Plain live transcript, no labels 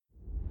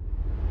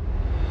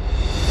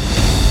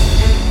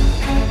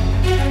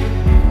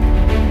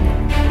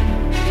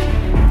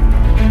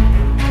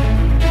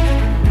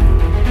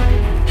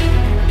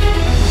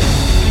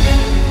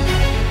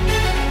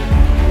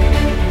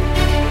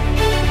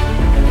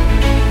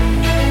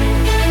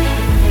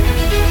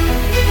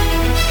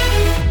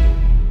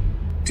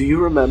Do you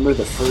remember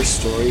the first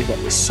story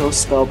that was so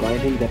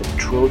spellbinding that it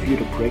drove you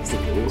to break the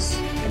rules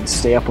and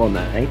stay up all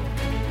night?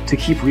 To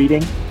keep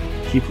reading,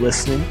 keep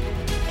listening,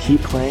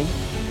 keep playing?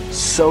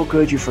 So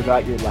good you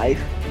forgot your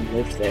life and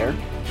lived there?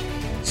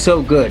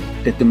 So good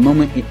that the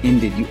moment it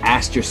ended, you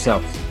asked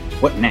yourself,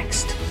 what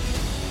next?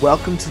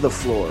 Welcome to the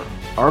FLORE.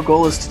 Our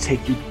goal is to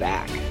take you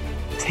back,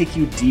 take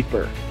you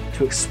deeper,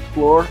 to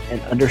explore and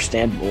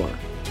understand more,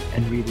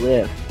 and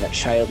relive that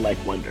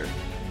childlike wonder.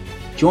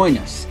 Join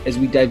us as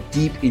we dive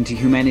deep into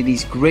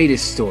humanity's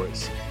greatest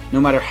stories, no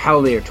matter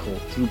how they are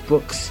told, through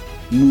books,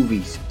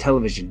 movies,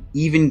 television,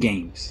 even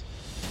games.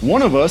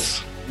 One of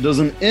us does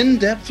an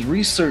in-depth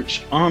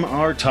research on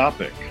our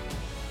topic.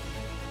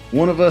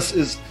 One of us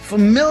is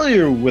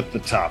familiar with the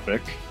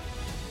topic.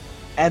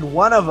 And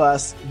one of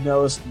us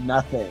knows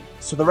nothing.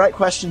 So the right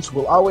questions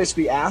will always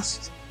be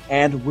asked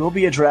and will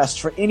be addressed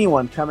for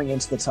anyone coming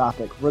into the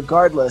topic,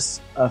 regardless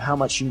of how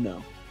much you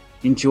know.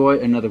 Enjoy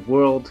another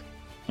world,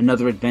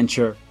 another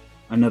adventure,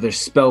 another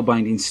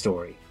spellbinding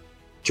story.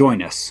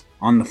 Join us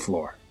on the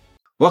FLORE.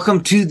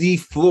 Welcome to the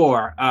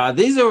FLORE.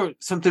 These are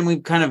something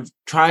we've kind of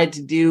tried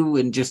to do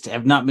and just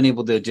have not been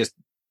able to just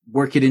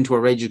work it into our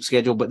regular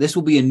schedule, but this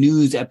will be a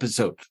news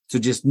episode. So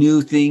just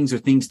new things or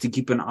things to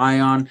keep an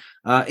eye on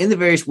in the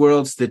various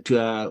worlds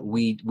that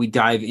we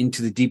dive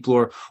into the deep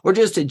lore, or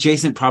just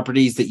adjacent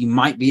properties that you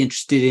might be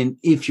interested in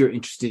if you're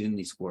interested in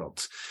these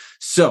worlds.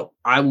 So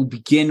I will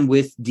begin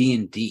with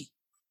D&D.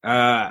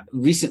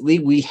 Recently,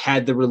 we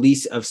had the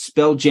release of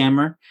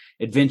Spelljammer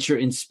Adventure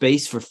in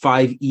Space for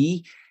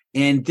 5e,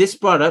 and this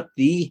brought up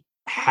the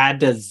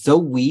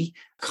Hadazoe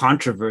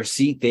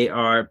controversy. They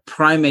are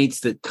primates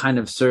that kind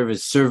of serve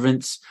as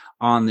servants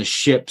on the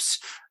ships.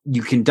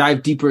 You can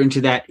dive deeper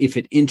into that if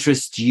it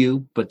interests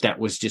you, but that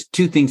was just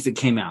two things that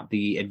came out.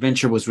 The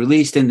adventure was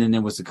released, and then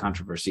there was the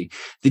controversy.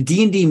 The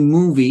D&D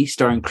movie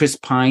starring Chris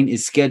Pine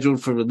is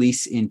scheduled for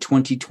release in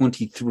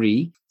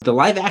 2023. The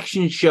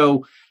live-action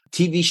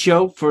TV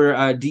show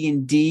for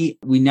D&D,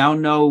 we now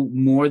know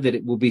more that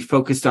it will be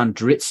focused on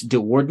Dritz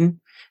de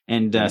Warden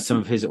and some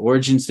of his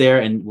origins there,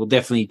 and will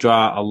definitely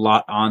draw a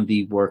lot on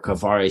the work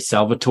of R.A.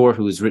 Salvatore,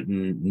 who has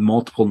written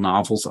multiple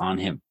novels on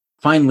him.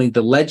 Finally,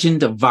 The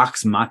Legend of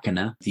Vox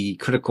Machina, the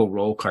Critical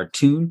Role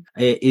cartoon,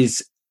 they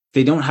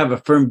don't have a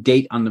firm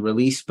date on the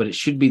release, but it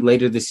should be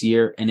later this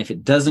year, and if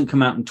it doesn't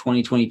come out in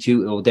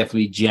 2022, it will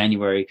definitely be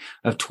January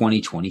of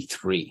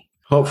 2023.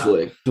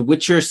 Hopefully. The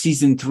Witcher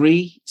Season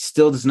 3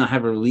 still does not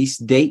have a release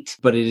date,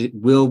 but it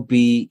will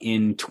be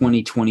in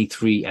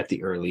 2023 at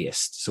the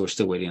earliest. So we're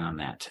still waiting on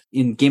that.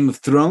 In Game of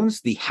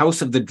Thrones, The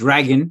House of the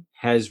Dragon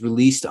has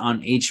released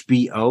on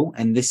HBO,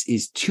 and this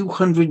is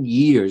 200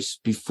 years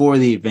before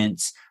the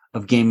events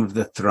of Game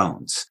of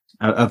Thrones.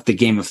 And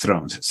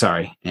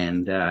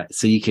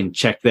so you can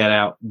check that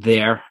out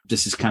there.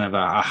 This is kind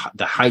of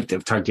the height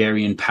of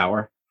Targaryen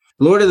power.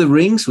 Lord of the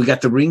Rings, we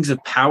got the Rings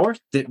of Power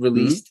that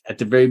released at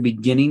the very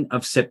beginning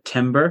of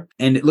September.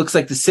 And it looks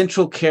like the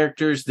central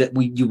characters that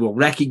you will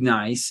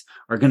recognize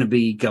are going to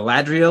be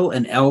Galadriel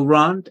and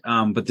Elrond.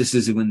 But this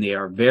is when they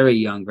are very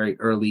young, very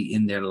early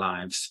in their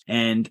lives.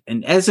 And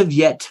as of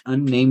yet,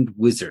 unnamed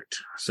wizard.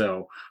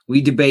 So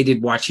we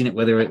debated watching it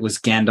whether it was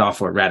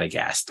Gandalf or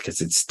Radagast, because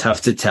it's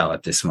tough to tell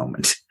at this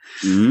moment.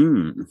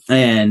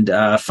 And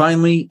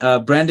finally,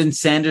 Brandon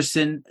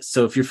Sanderson.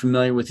 So if you're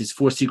familiar with his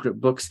 4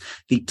 secret books,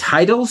 the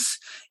titles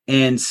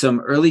and some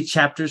early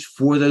chapters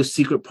for those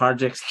secret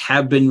projects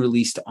have been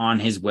released on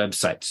his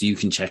website. So you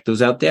can check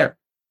those out there.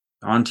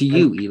 On to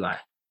you, Eli.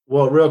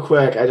 Well, real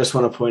quick, I just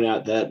want to point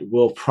out that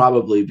we'll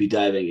probably be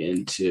diving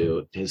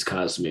into his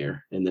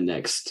Cosmere in the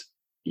next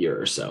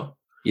year or so.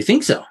 You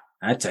think so?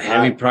 That's a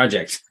heavy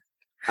project.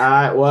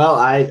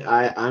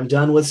 I'm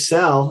done with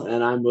Cell,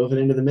 and I'm moving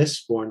into the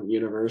Mistborn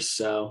universe,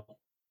 so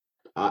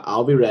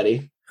I'll be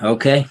ready.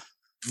 Okay.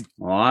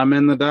 Well, I'm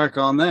in the dark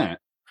on that.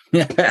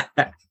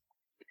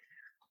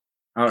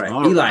 All right,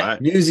 Eli,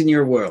 news in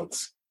your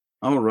worlds.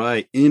 All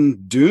right.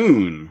 In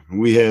Dune,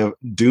 we have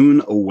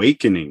Dune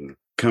Awakening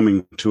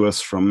coming to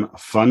us from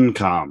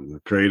Funcom,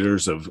 the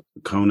creators of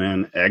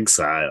Conan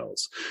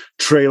Exiles.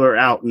 Trailer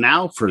out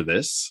now for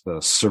this,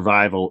 the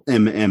survival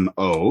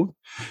MMO.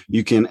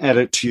 You can add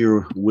it to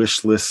your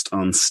wish list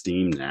on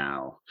Steam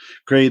now.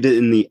 Created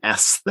in the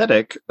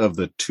aesthetic of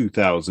the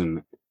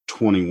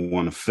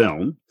 2021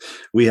 film,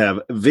 we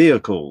have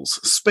vehicles,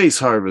 space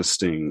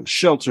harvesting,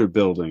 shelter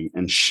building,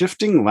 and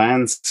shifting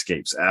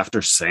landscapes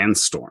after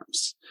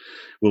sandstorms.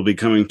 Will be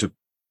coming to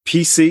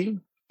PC,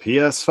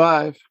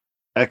 PS5,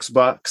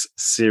 Xbox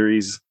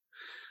Series,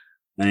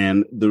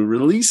 and the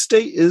release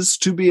date is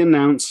to be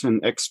announced,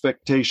 and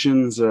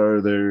expectations are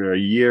they're a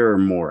year or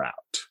more out.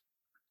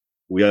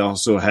 We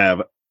also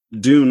have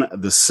Dune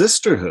the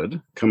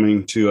Sisterhood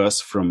coming to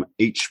us from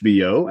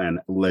HBO and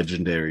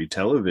Legendary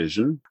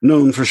Television,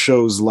 known for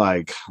shows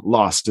like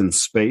Lost in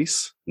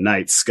Space,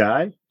 Night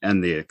Sky,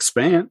 and The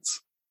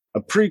Expanse.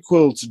 A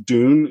prequel to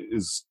Dune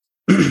is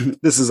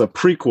this is a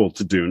prequel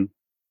to Dune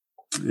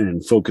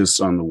and focused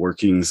on the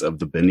workings of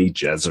the Bene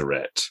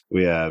Gesserit.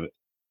 We have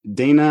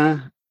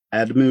Dana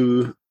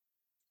Admu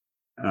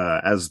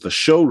as the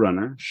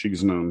showrunner.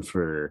 She's known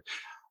for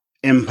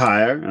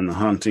Empire and The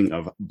Haunting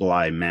of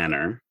Bly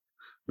Manor.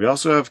 We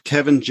also have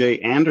Kevin J.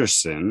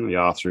 Anderson, the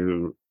author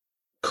who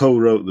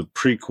co-wrote the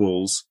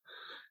prequels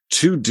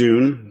to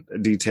Dune,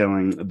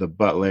 detailing the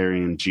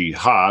Butlerian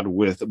Jihad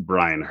with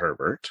Brian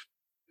Herbert.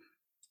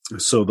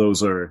 So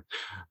those are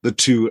the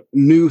two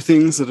new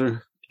things that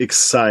are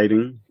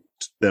exciting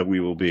that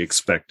we will be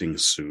expecting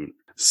soon.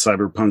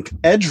 Cyberpunk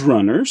Edge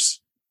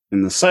Runners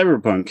in the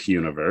Cyberpunk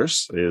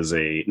universe is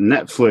a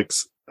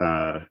Netflix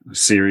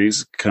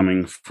series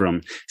coming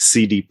from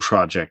CD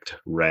Projekt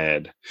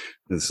Red.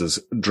 This is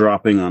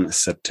dropping on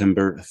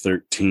September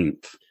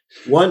 13th.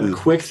 One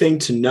quick thing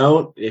to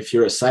note, if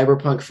you're a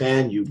Cyberpunk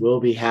fan, you will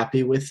be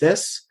happy with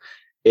this.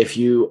 If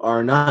you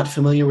are not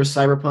familiar with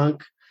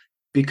Cyberpunk,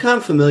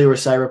 become familiar with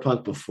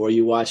Cyberpunk before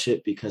you watch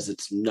it, because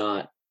it's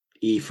not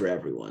E for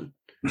everyone.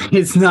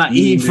 It's not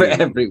E for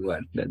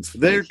everyone.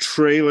 Their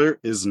trailer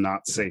is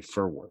not safe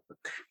for work.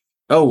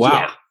 Oh,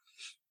 wow.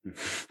 Yeah.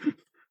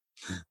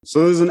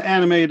 So there's an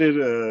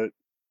animated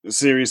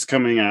series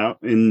coming out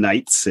in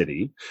Night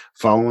City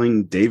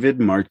following David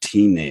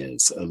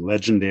Martinez, a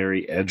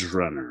legendary edge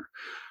runner,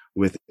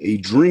 with a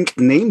drink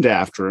named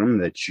after him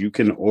that you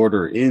can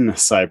order in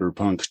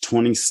Cyberpunk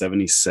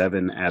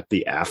 2077 at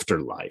the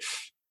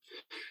Afterlife.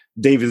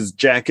 David's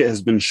jacket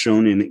has been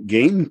shown in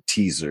game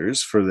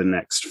teasers for the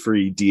next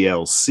free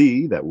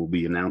DLC that will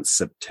be announced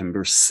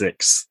September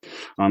 6th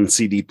on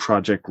CD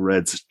Projekt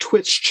Red's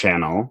Twitch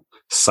channel,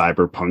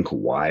 Cyberpunk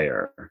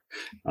Wire.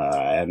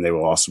 And they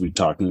will also be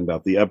talking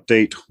about the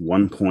update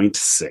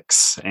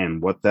 1.6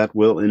 and what that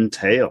will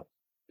entail.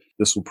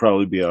 This will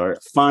probably be our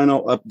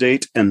final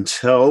update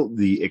until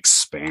the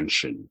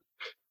expansion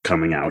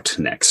coming out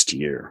next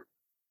year.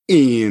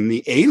 In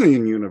the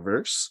Alien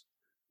universe,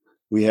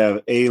 we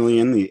have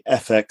Alien, the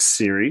FX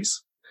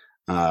series.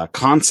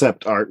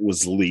 Concept art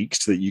was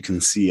leaked that you can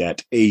see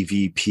at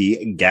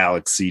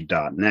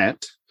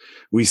avpgalaxy.net.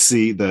 We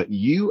see the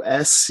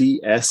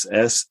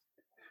USCSS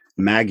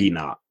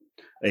Maginot,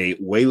 a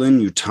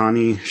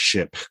Weyland-Yutani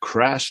ship,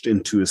 crashed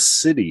into a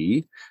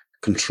city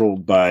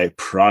controlled by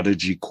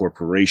Prodigy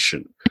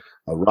Corporation,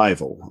 a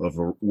rival of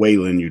a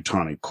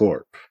Weyland-Yutani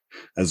Corp,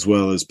 as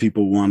well as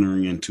people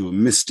wandering into a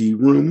misty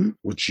room,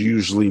 which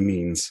usually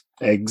means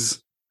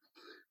eggs,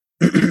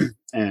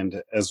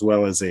 and as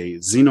well as a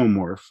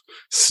xenomorph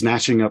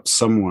snatching up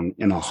someone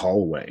in a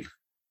hallway.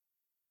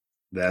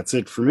 That's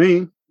it for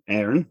me,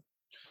 Aaron.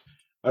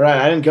 All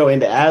right, I didn't go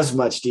into as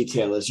much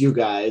detail as you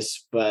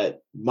guys, but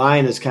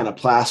mine is kind of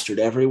plastered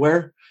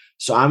everywhere.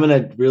 So I'm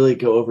going to really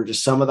go over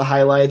just some of the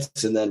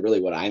highlights and then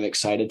really what I'm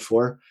excited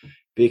for,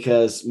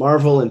 because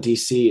Marvel and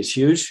DC is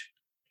huge.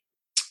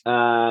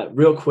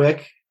 Real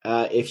quick,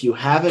 if you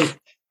haven't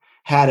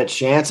had a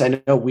chance,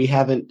 I know we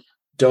haven't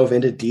dove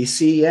into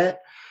DC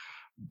yet,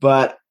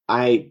 but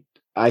I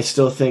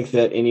still think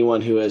that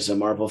anyone who is a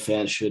Marvel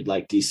fan should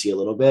like DC a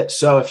little bit.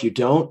 So if you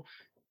don't,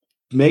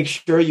 make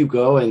sure you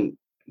go and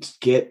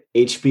get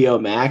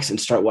HBO Max and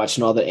start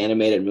watching all the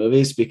animated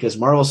movies, because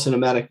Marvel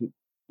Cinematic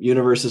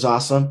Universe is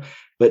awesome,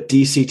 but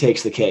DC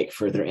takes the cake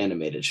for their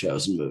animated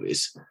shows and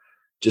movies,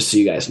 just so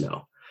you guys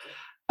know.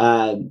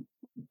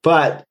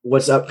 But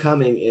what's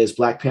upcoming is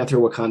Black Panther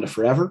Wakanda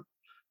Forever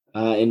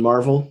in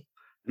Marvel.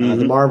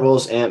 The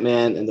Marvels,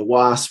 Ant-Man and the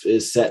Wasp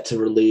is set to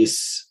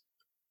release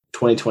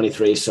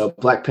 2023. So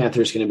Black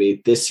Panther is going to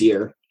be this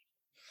year.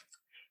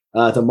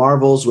 The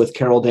Marvels with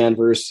Carol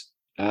Danvers,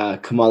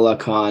 Kamala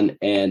Khan,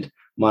 and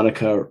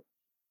Monica,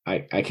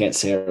 I can't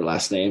say her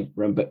last name,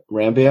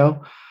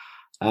 Rambio.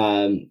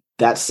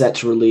 That's set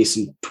to release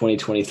in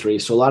 2023.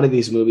 So a lot of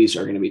these movies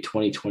are going to be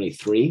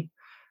 2023.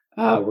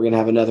 We're going to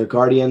have another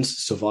Guardians,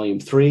 so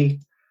Volume 3.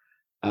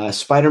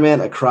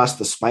 Spider-Man Across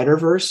the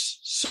Spider-Verse.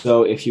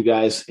 So if you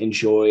guys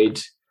enjoyed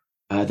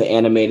the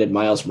animated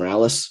Miles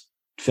Morales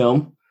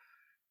film,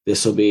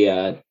 this will be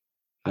a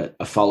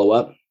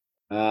follow-up.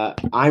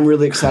 I'm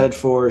really excited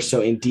for,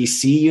 so in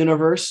DC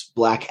Universe,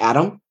 Black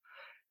Adam,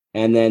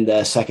 and then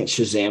the second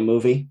Shazam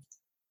movie.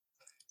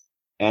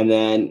 And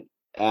then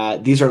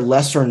these are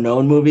lesser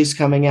known movies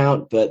coming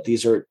out, but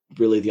these are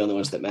really the only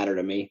ones that matter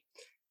to me.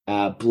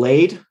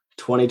 Blade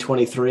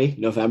 2023,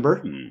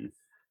 November.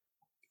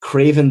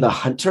 Kraven the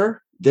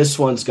Hunter. This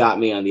one's got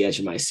me on the edge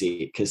of my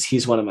seat because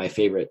he's one of my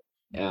favorite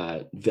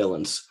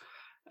villains.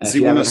 Is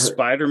he one of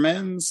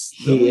Spider-Man's?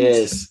 He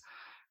is.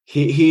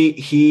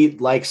 He's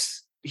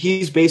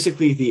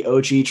basically the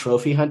OG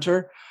trophy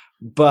hunter,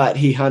 but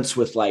he hunts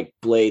with like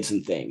blades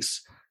and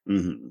things.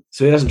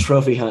 So he doesn't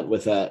trophy hunt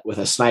with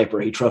a sniper.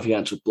 He trophy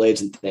hunts with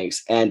blades and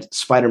things. And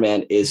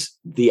Spider-Man is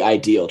the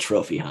ideal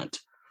trophy hunt.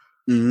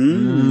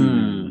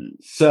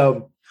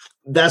 So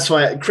that's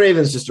why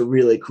Kraven's just a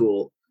really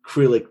cool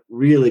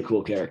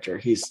character.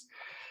 He's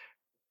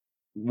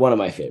one of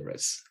my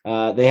favorites.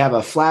 They have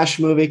a Flash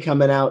movie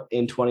coming out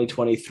in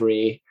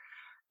 2023.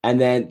 And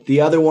then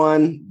the other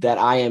one that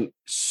I am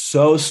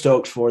so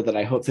stoked for, that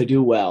I hope they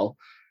do well,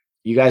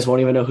 you guys won't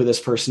even know who this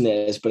person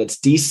is, but it's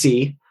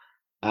DC.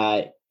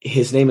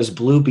 His name is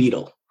Blue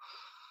Beetle.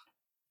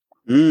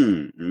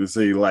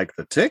 So you like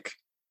the Tick?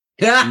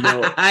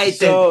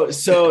 So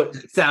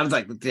sounds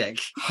like the dick.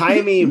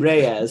 Jaime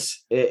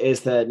Reyes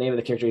is the name of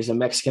the character. He's a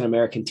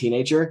Mexican-American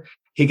teenager.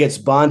 He gets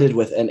bonded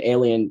with an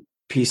alien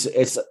piece.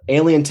 It's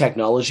alien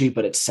technology,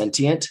 but it's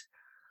sentient.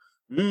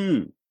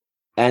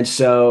 And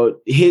so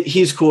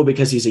he's cool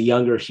because he's a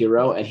younger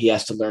hero and he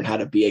has to learn how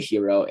to be a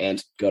hero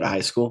and go to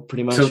high school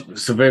pretty much.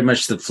 So very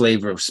much the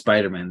flavor of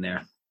Spider-Man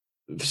there.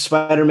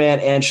 Spider-Man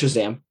and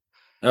Shazam.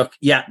 Okay,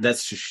 yeah,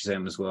 that's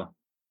Shazam as well.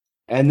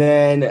 And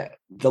then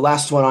the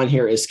last one on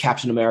here is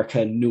Captain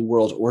America New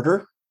World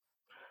Order,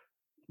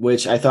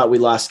 which I thought we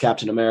lost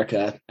Captain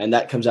America, and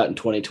that comes out in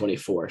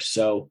 2024.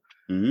 So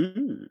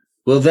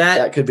will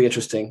that could be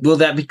interesting. Will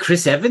that be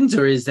Chris Evans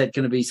or is that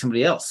going to be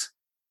somebody else?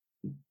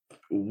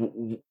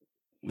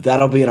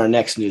 That'll be in our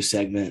next news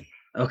segment.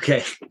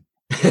 Okay.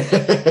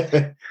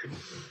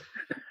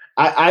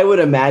 I would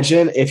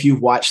imagine if you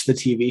watch the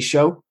TV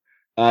show,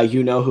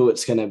 you know who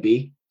it's going to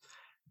be.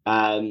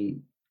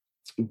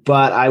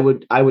 But I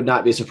would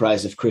not be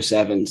surprised if Chris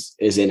Evans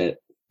is in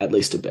it at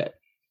least a bit.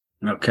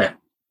 Okay.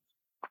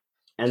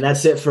 And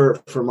that's it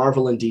for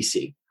Marvel and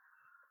DC.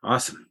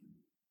 Awesome.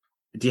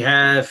 Do you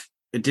have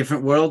a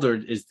different world or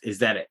is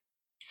that it?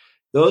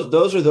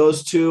 Those are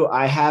those two.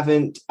 I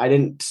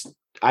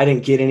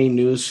didn't get any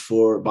news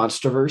for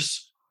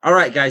Monsterverse. All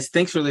right, guys.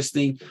 Thanks for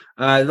listening.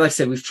 Like I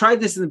said, we've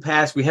tried this in the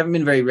past. We haven't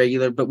been very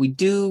regular, but we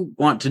do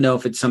want to know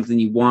if it's something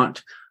you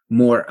want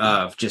more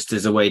of, just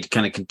as a way to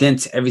kind of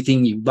condense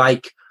everything you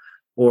like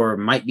or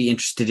might be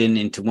interested in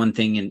into one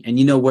thing, and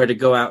you know where to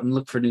go out and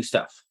look for new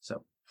stuff.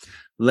 So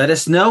let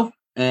us know,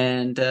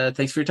 and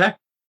thanks for your time.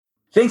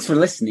 Thanks for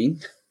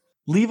listening.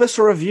 Leave us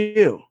a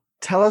review.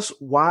 Tell us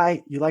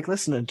why you like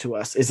listening to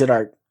us. Is it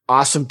our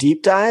awesome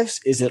deep dives?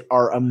 Is it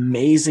our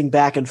amazing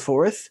back and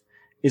forth?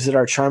 Is it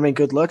our charming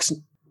good looks?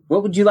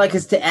 What would you like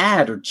us to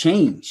add or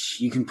change?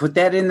 You can put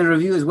that in the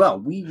review as well.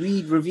 We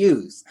read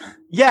reviews.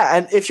 Yeah,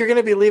 and if you're going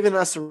to be leaving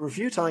us a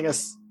review telling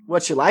us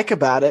what you like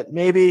about it,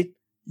 maybe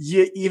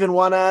you even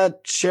want to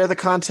share the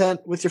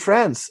content with your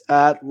friends.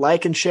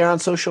 Like and share on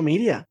social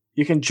media.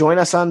 You can join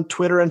us on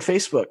Twitter and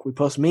Facebook. We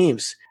post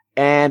memes.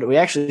 And we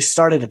actually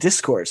started a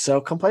Discord, so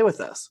come play with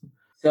us.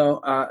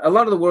 So a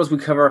lot of the worlds we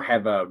cover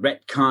have a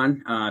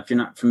retcon. If you're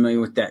not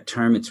familiar with that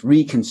term, it's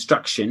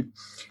reconstruction.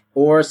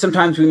 Or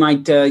sometimes we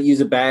might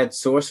use a bad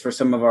source for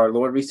some of our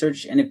lore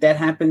research. And if that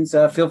happens,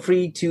 feel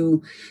free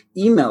to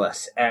email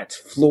us at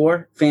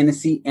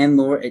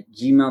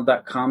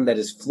florefantasyandlore@gmail.com. That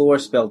is Flore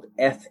spelled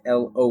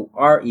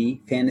FLORE,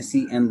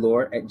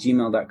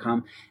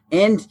 fantasyandlore@gmail.com.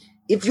 And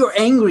if you're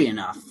angry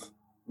enough,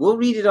 we'll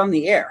read it on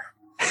the air.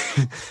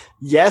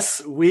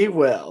 Yes, we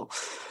will.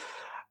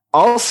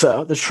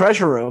 Also, the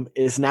treasure room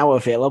is now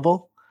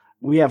available.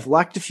 We have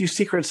locked a few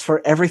secrets for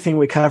everything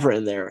we cover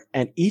in there.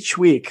 And each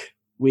week,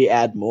 we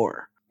add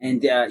more.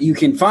 And you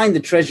can find the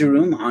treasure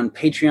room on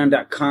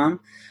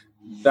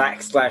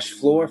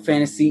patreon.com/Flore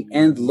Fantasy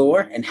and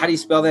Lore. And how do you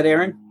spell that,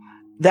 Aaron?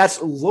 That's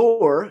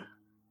lore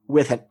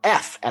with an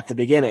F at the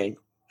beginning.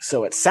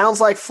 So it sounds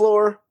like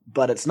floor,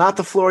 but it's not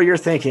the floor you're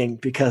thinking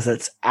because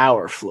it's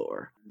our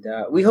floor.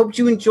 We hope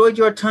you enjoyed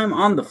your time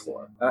on the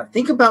floor.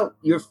 Think about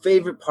your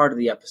favorite part of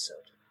the episode.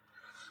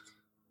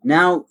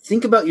 Now,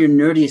 think about your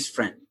nerdiest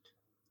friend.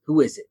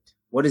 Who is it?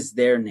 What is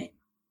their name?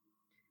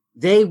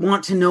 They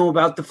want to know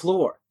about the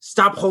floor.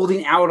 Stop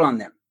holding out on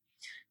them.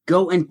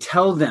 Go and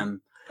tell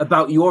them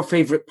about your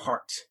favorite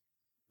part.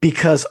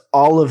 Because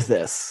all of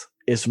this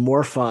is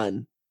more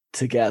fun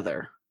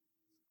together.